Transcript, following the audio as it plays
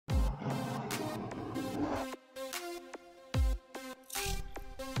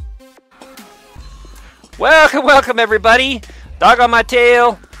Welcome, welcome everybody. Dog on my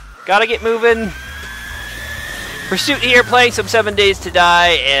tail. Gotta get moving. Pursuit here, playing some 7 Days to Die,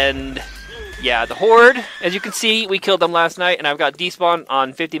 and yeah, the Horde, as you can see, we killed them last night, and I've got despawn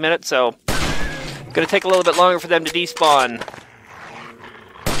on 50 minutes, so gonna take a little bit longer for them to despawn.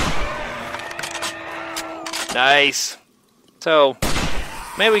 Nice. So,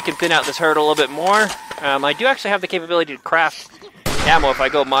 maybe we can thin out this herd a little bit more. I do actually have the capability to craft ammo if I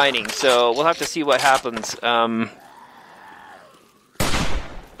go mining, so we'll have to see what happens. Oh,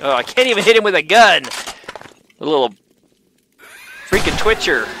 I can't even hit him with a gun! A little freaking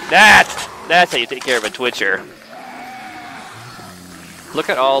twitcher. That's how you take care of a twitcher. Look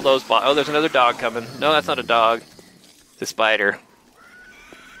at all those oh, there's another dog coming. No, that's not a dog. It's a spider.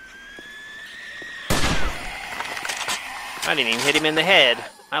 I didn't even hit him in the head.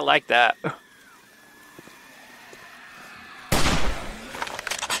 I like that.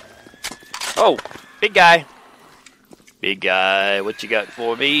 Oh, big guy. Big guy, what you got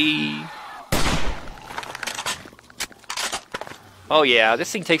for me? Oh yeah, this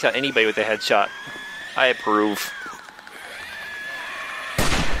thing takes out anybody with a headshot. I approve.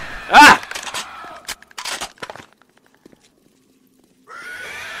 Ah!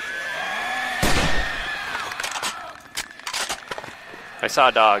 I saw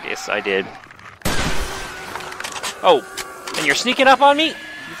a dog. Yes, I did. Oh, and you're sneaking up on me?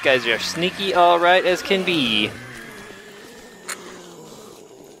 These guys are sneaky, alright as can be.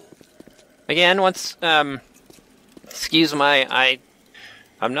 Again, once, excuse my,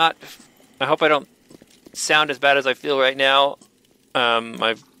 I'm not, I hope I don't sound as bad as I feel right now. I'm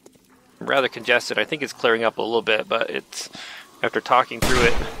rather congested. I think it's clearing up a little bit, but it's, after talking through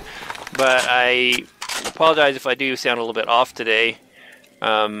it. But I apologize if I do sound a little bit off today.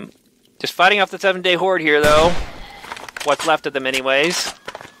 Just fighting off the 7-day horde here, though. What's left of them anyways.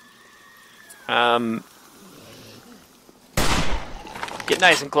 Get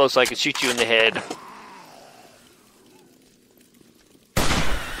nice and close so I can shoot you in the head.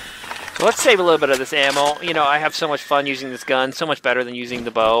 So let's save a little bit of this ammo. You know, I have so much fun using this gun. So much better than using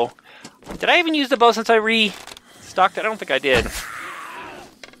the bow. Did I even use the bow since I restocked it? I don't think I did.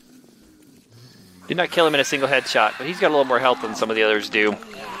 Did not kill him in a single headshot, but he's got a little more health than some of the others do.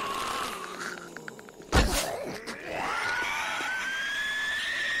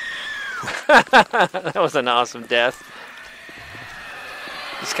 That was an awesome death.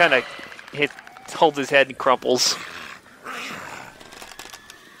 Just kind of holds his head and crumples.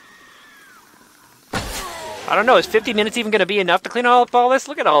 I don't know, is 50 minutes even going to be enough to clean up all this?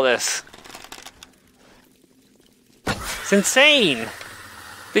 Look at all this. It's insane.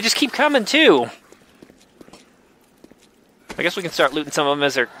 They just keep coming, too. I guess we can start looting some of them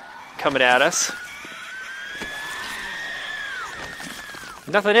as they're coming at us.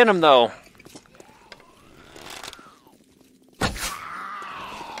 Nothing in them, though.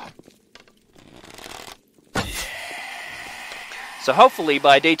 So hopefully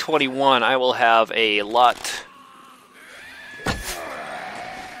by day 21 I will have a lot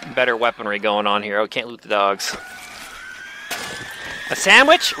better weaponry going on here. I can't loot the dogs. A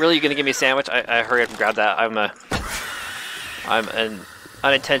sandwich? Really, you gonna give me a sandwich? I hurry up and grab that. I'm an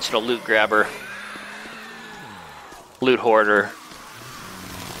unintentional loot grabber. Loot hoarder.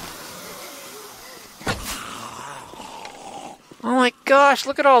 Oh my gosh,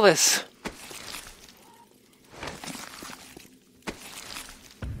 look at all this.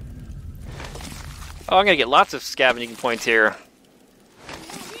 Oh, I'm gonna get lots of scavenging points here.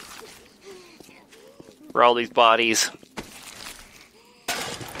 For all these bodies.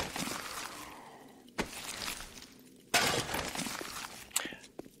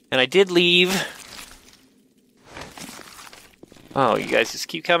 And I did leave. Oh, you guys just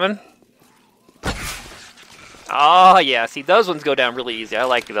keep coming? Oh, yeah, see, those ones go down really easy. I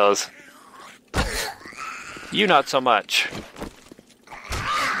like those. You not so much.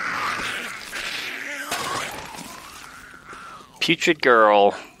 Putrid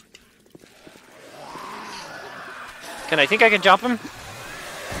girl. Can I think I can jump him?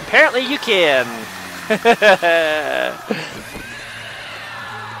 Apparently you can.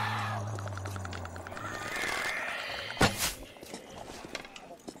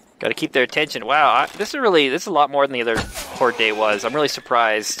 Gotta keep their attention. Wow, this is a lot more than the other Horde Day was. I'm really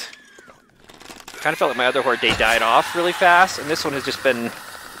surprised. Kind of felt like my other Horde Day died off really fast, and this one has just been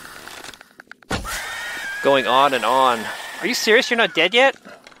going on and on. Are you serious? You're not dead yet?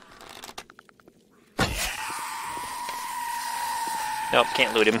 Nope,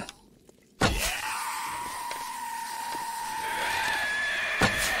 can't loot him.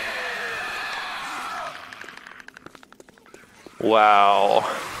 Wow.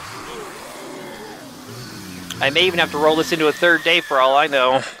 I may even have to roll this into a third day for all I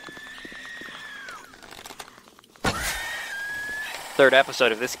know. Third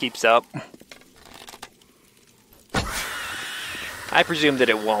episode if this keeps up. I presume that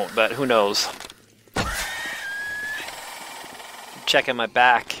it won't, but who knows. Checking my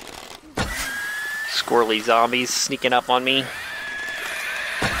back. Squirrely zombies sneaking up on me.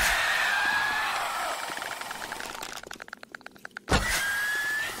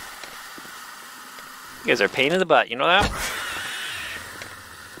 You guys are a pain in the butt, you know that?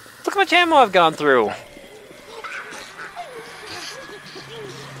 Look how much ammo I've gone through.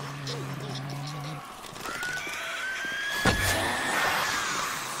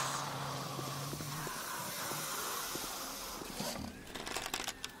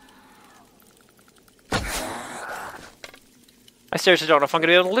 I seriously don't know if I'm going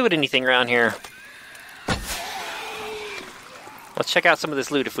to be able to loot anything around here. Let's check out some of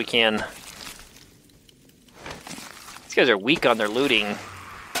this loot if we can. These guys are weak on their looting.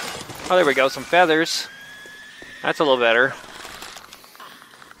 Oh, there we go, some feathers. That's a little better.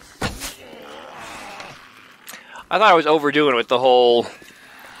 I thought I was overdoing it with the whole... 50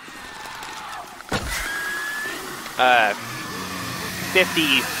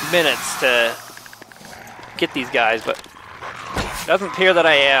 minutes to get these guys, but... it doesn't appear that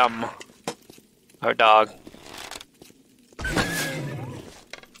I am. Oh, dog. I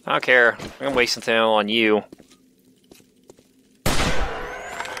don't care. I'm gonna waste some ammo on you.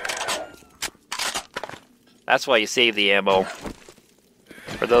 That's why you save the ammo.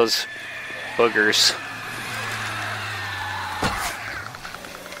 For those boogers.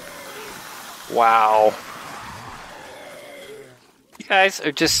 Wow. You guys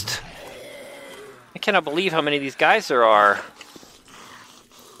are just... I cannot believe how many of these guys there are.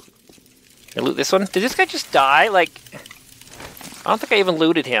 I loot this one. Did this guy just die? Like, I don't think I even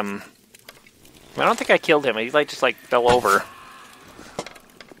looted him. I don't think I killed him. He like just like fell over.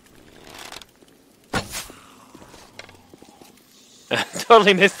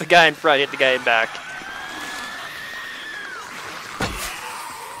 Totally missed the guy in front, hit the guy in back.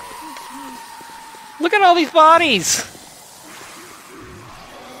 Look at all these bodies!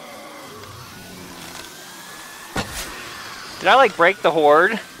 Did I like break the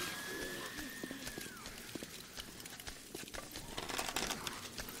horde?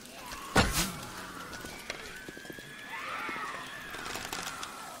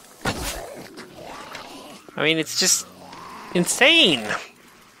 I mean, it's just insane.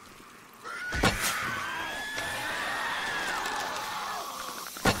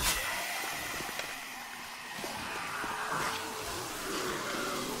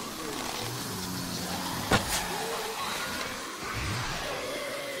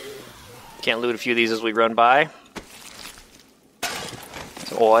 Can't loot a few of these as we run by.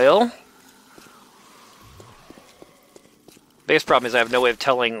 It's oil. Biggest problem is I have no way of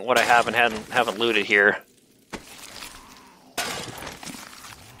telling what I have and haven't looted here.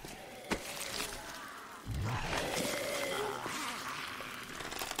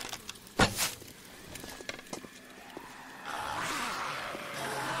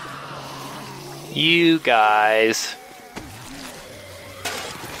 You guys.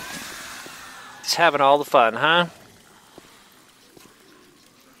 Just having all the fun, huh?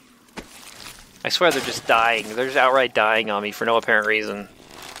 I swear they're just dying. They're just outright dying on me for no apparent reason.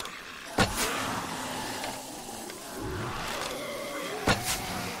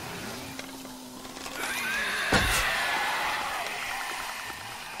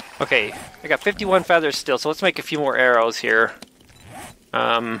 Okay, I got 51 feathers still, so let's make a few more arrows here.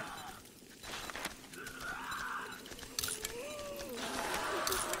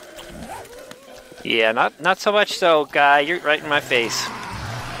 Yeah, not so much so, guy. You're right in my face.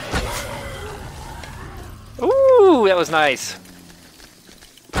 Ooh, that was nice.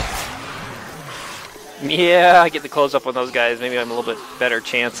 Yeah, I get to close up on those guys. Maybe I'm a little bit better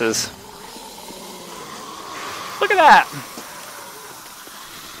chances. Look at that!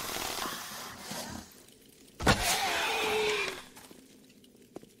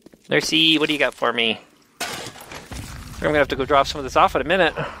 Mercy, what do you got for me? I'm gonna have to go drop some of this off in a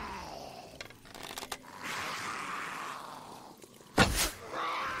minute.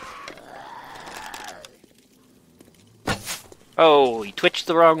 Oh, he twitched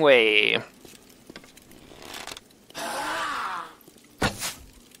the wrong way.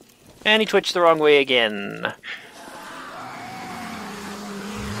 And he twitched the wrong way again.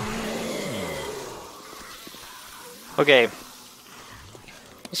 Okay.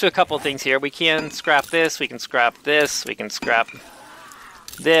 Let's do a couple of things here. We can scrap this, we can scrap this, we can scrap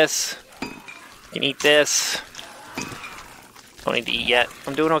this. We can eat this. Don't need to eat yet.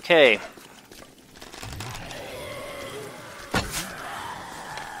 I'm doing okay.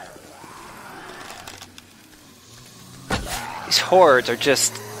 hordes are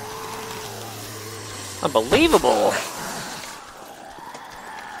just unbelievable.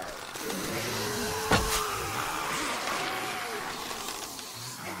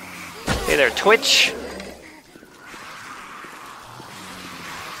 Hey there, Twitch.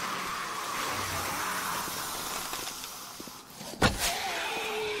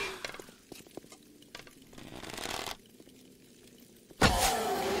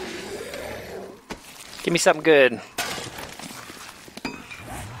 Give me something good.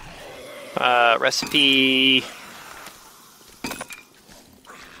 Recipe.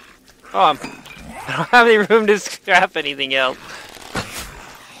 Oh, I don't have any room to scrap anything else.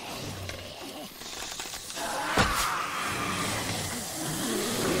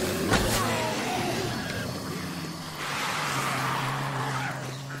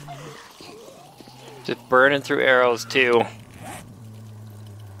 Just burning through arrows too.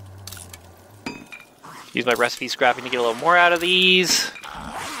 Use my recipe scrapping to get a little more out of these.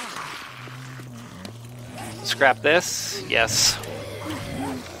 Scrap this. Yes.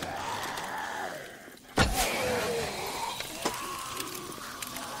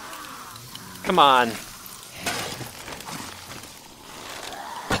 Come on.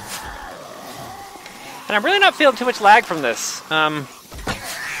 And I'm really not feeling too much lag from this. But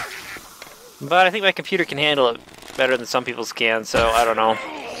I think my computer can handle it better than some people's can, so I don't know.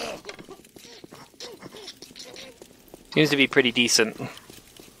 Seems to be pretty decent.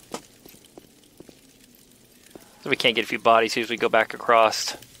 So we can't get a few bodies here as we go back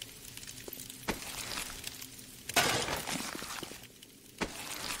across.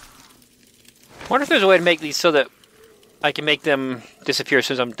 I wonder if there's a way to make these so that I can make them disappear as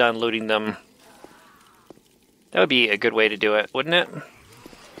soon as I'm done looting them. That would be a good way to do it, wouldn't it?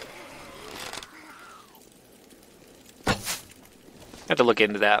 I have to look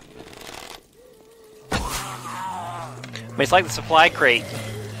into that. I mean, it's like the supply crate.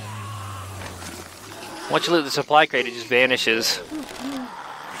 Once you loot the supply crate, it just vanishes.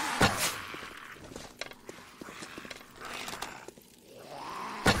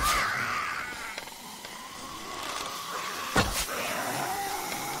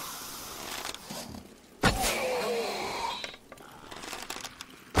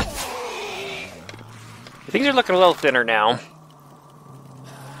 Things are looking a little thinner now.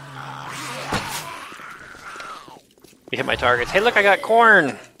 You hit my targets. Hey, look, I got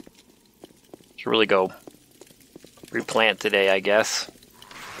corn! Should really go replant today, I guess.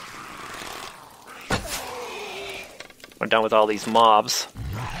 I'm done with all these mobs.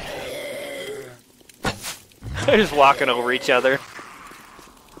 They're just walking over each other.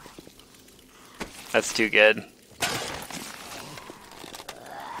 That's too good.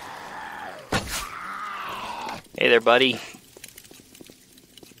 Hey there, buddy.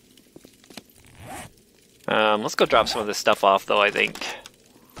 Let's go drop some of this stuff off, though, I think.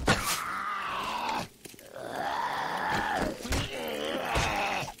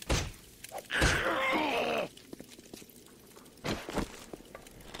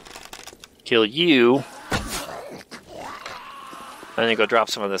 Kill you. And then go drop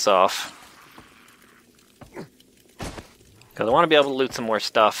some of this off. Because I want to be able to loot some more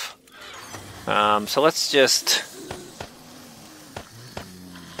stuff. So let's just...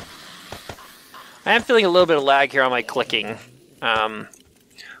 I am feeling a little bit of lag here on my clicking. So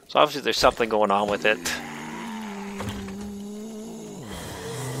obviously there's something going on with it.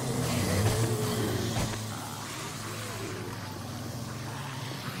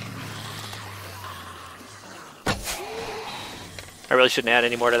 I really shouldn't add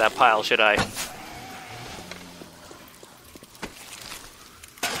any more to that pile, should I?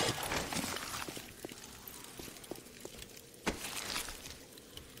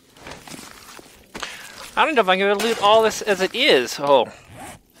 I don't know if I'm going to loot all this as it is. Oh.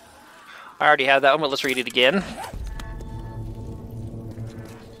 I already have that one, but let's read it again.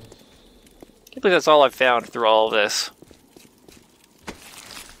 Can't believe that's all I've found through all of this.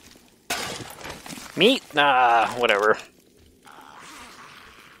 Meat? Nah, whatever.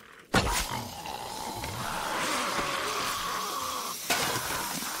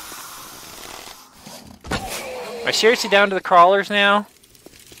 Am I seriously down to the crawlers now?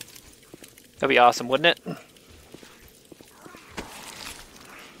 That'd be awesome, wouldn't it?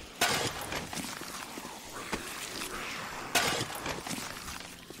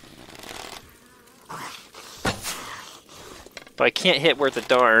 But I can't hit worth a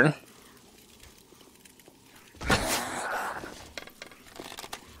darn.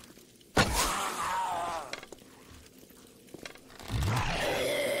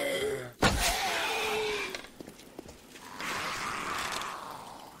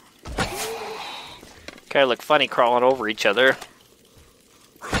 Kind of look funny crawling over each other.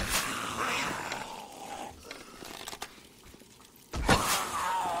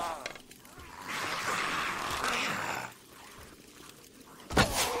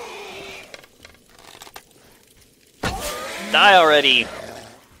 Die already!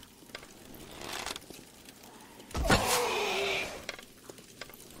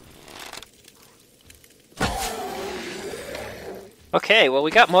 Okay, well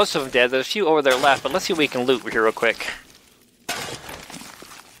we got most of them dead. There's a few over there left, but let's see what we can loot here real quick.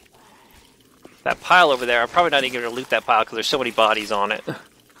 That pile over there, I'm probably not even going to loot that pile because there's so many bodies on it.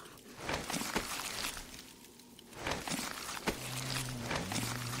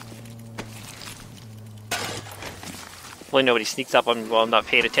 Hopefully nobody sneaks up on me while I'm not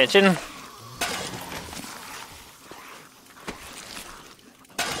paying attention.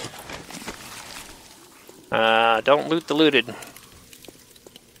 Don't loot the looted.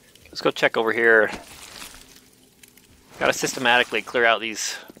 Let's go check over here. Gotta systematically clear out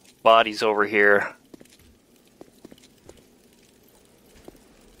these bodies over here.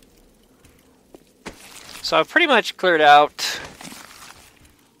 So I've pretty much cleared out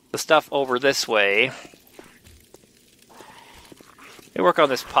the stuff over this way. Let me work on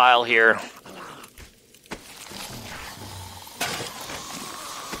this pile here.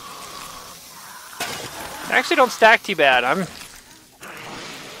 They actually don't stack too bad. I'm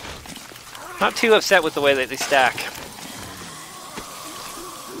not too upset with the way that they stack.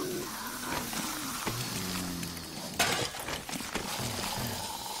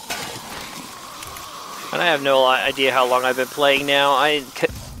 And I have no idea how long I've been playing now. I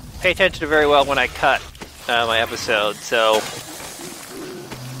pay attention to very well when I cut my episode, so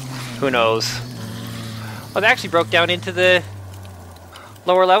who knows. Well, they actually broke down into the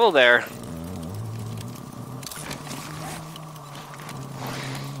lower level there.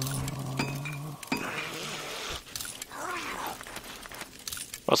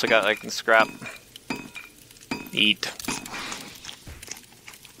 Also got like scrap. Eat.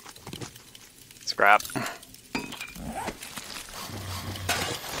 Scrap.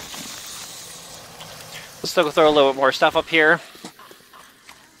 Let's still throw a little bit more stuff up here.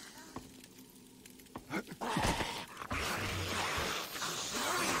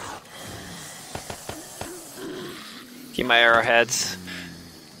 Keep my arrowheads.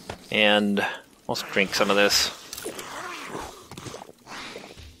 And let's drink some of this.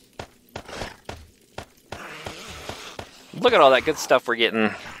 Look at all that good stuff we're getting.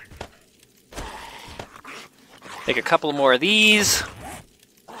 Make a couple more of these.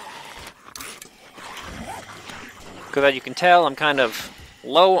 Because as you can tell, I'm kind of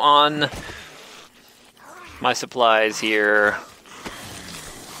low on my supplies here.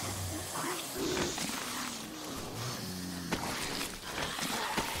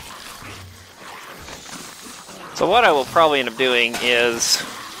 So what I will probably end up doing is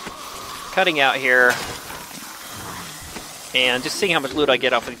cutting out here and just seeing how much loot I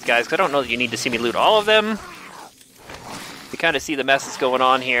get off of these guys, because I don't know that you need to see me loot all of them. You kind of see the mess that's going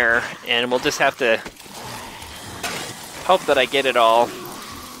on here, and we'll just have to hope that I get it all.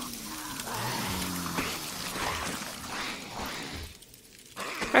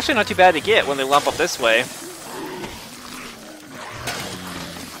 Actually not too bad to get when they lump up this way.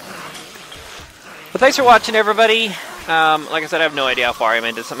 But thanks for watching, everybody. Like I said, I have no idea how far I'm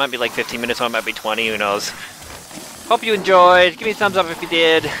into. So it might be like 15 minutes, or it might be 20, who knows. Hope you enjoyed. Give me a thumbs up if you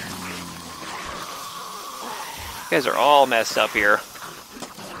did. You guys are all messed up here.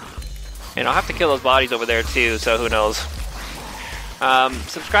 And I'll have to kill those bodies over there too, so who knows.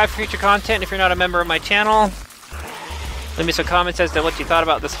 Subscribe for future content if you're not a member of my channel. Leave me some comments as to what you thought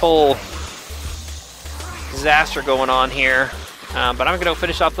about this whole disaster going on here. But I'm going to go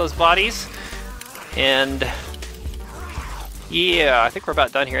finish off those bodies. And yeah, I think we're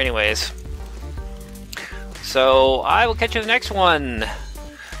about done here anyways. So I will catch you in the next one.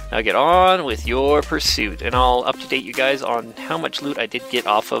 Now get on with your pursuit, and I'll up-to-date you guys on how much loot I did get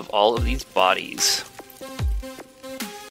off of all of these bodies.